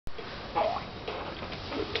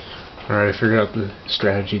Alright, I figured out the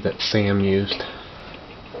strategy that Sam used.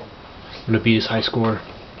 I'm gonna beat his high score.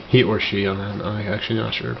 He or she on that. I'm actually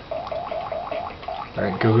not sure.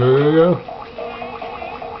 Alright, go, go, go, go.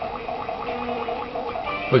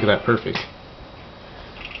 Look at that, perfect.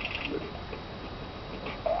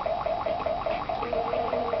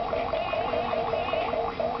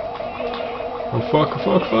 Oh fuck,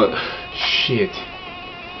 fuck, fuck. Shit.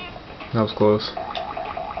 That was close.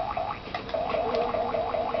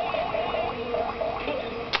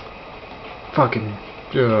 Fucking.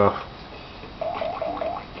 Ugh.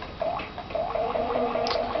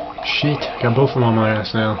 Shit, got both of them on my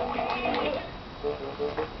ass now.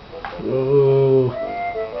 Whoa.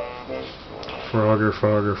 Frogger,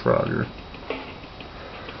 Frogger, Frogger.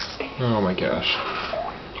 Oh my gosh.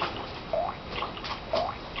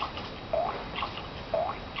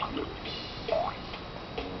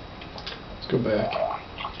 Let's go back.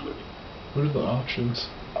 What are the options?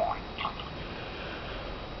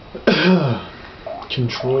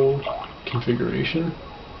 Control configuration.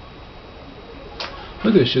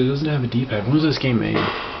 Look at this shit, it doesn't have a D-pad. When was this game made?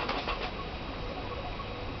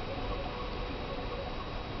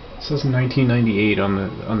 It says 1998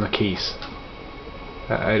 on the case.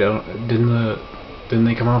 I don't didn't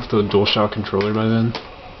they come off the DualShock controller by then?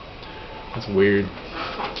 That's weird.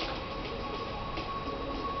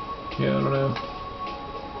 Yeah, I don't know.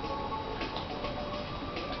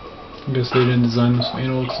 I guess they didn't design this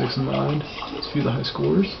analog sticks in mind. Let's view the high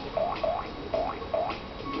scores.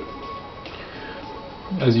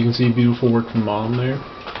 As you can see, beautiful work from Mom there.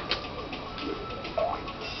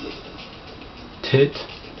 Tit,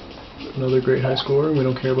 another great high score. We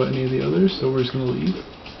don't care about any of the others, so we're just gonna leave.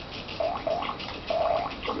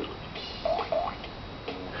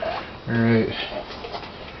 Alright.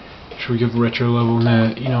 Should we give retro level?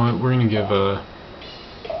 Nah, you know what, we're gonna give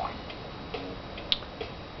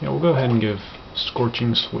yeah, we'll go ahead and give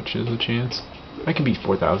Scorching Switches a chance. I can beat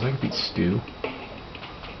 4000, I can beat Stu.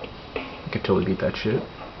 I could totally beat that shit.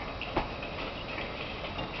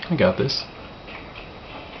 I got this.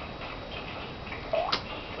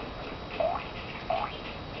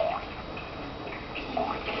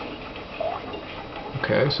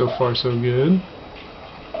 Okay, so far so good.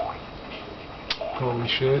 Holy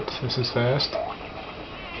shit, this is fast.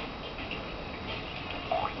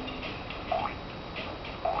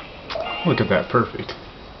 Look at that, perfect.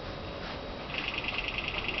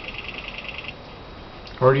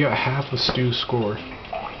 Already got half of Stu's score.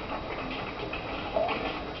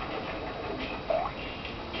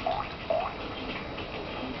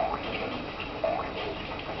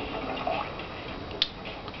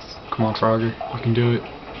 Come on, Frogger, you can do it.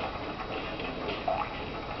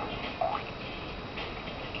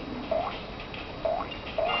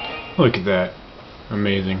 Look at that.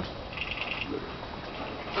 Amazing.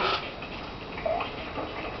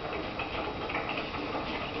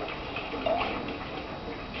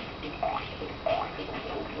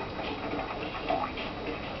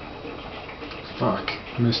 Fuck,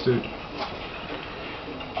 missed it.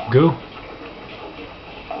 Go.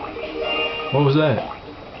 What was that?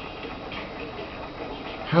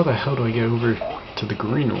 How the hell do I get over to the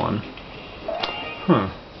green one? Huh.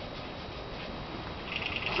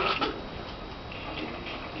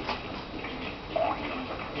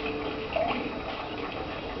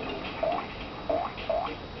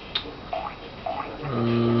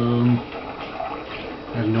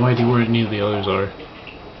 I have no idea where any of the others are.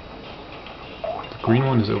 The green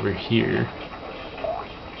one is over here.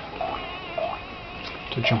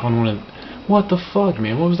 To jump on one of... What the fuck,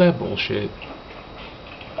 man? What was that bullshit?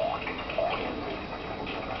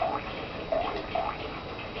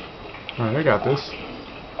 Alright, I got this.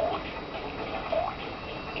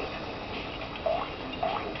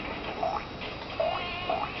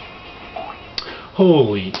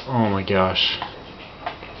 Holy... Oh my gosh.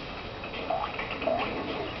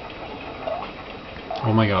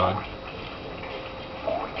 Oh my god.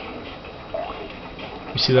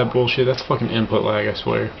 You see that bullshit? That's fucking input lag, I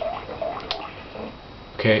swear.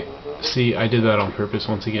 Okay, see, I did that on purpose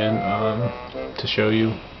once again, to show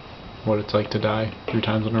you what it's like to die 3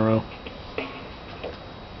 times in a row.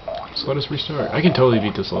 So let us restart. I can totally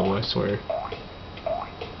beat this level, I swear.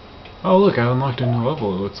 Oh look, I unlocked a new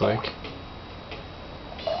level, it looks like.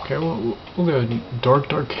 Okay, we'll go Dark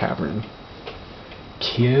Cavern.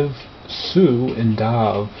 Kiv, Sue, and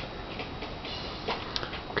Dav.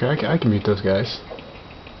 Okay, I can beat those guys.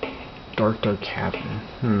 Dark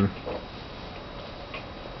Cavern.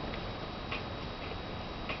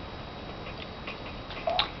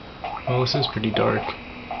 Well, this is pretty dark.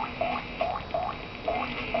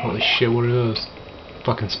 Holy shit, what are those?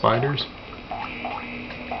 Fucking spiders?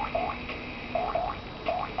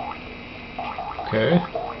 Okay.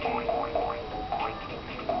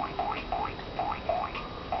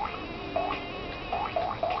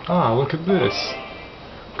 Ah, look at this.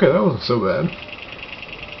 Okay, that wasn't so bad.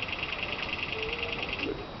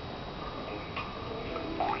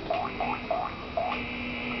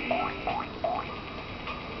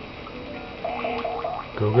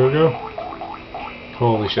 Go, go, go.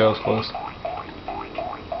 Holy shit, that was close.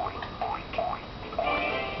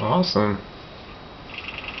 Awesome.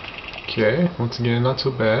 Okay, once again, not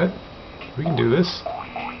so bad. We can do this.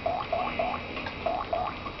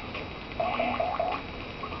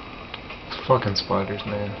 Fucking spiders,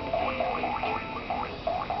 man.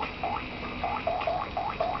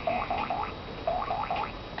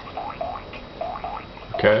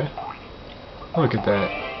 Okay. Look at that.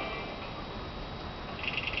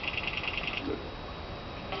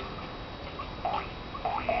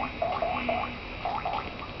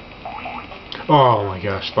 Oh my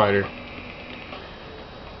gosh, spider.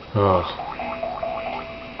 Oh.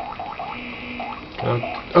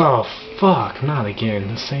 Oh, fuck, not again.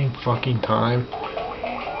 The same fucking time.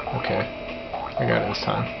 Okay. I got it this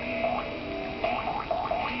time.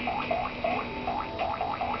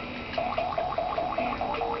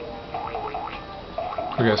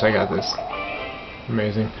 Okay, so I got this.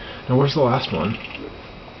 Amazing. Now where's the last one?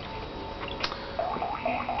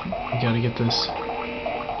 We gotta get this.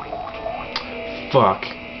 Fuck.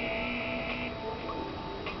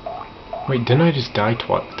 Wait, didn't I just die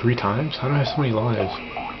 3 times? How do I have so many lives?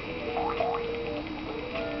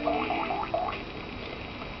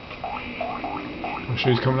 Oh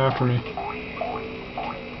shit, he's coming after me.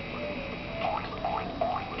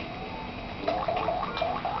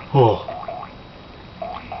 Oh.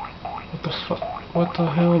 What the fuck? What the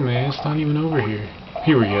hell, man? It's not even over here.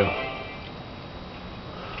 Here we go.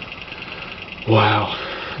 Wow.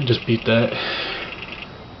 I just beat that.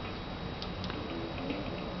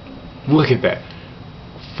 Look at that.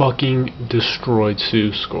 Fucking destroyed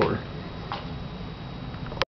Sue's score.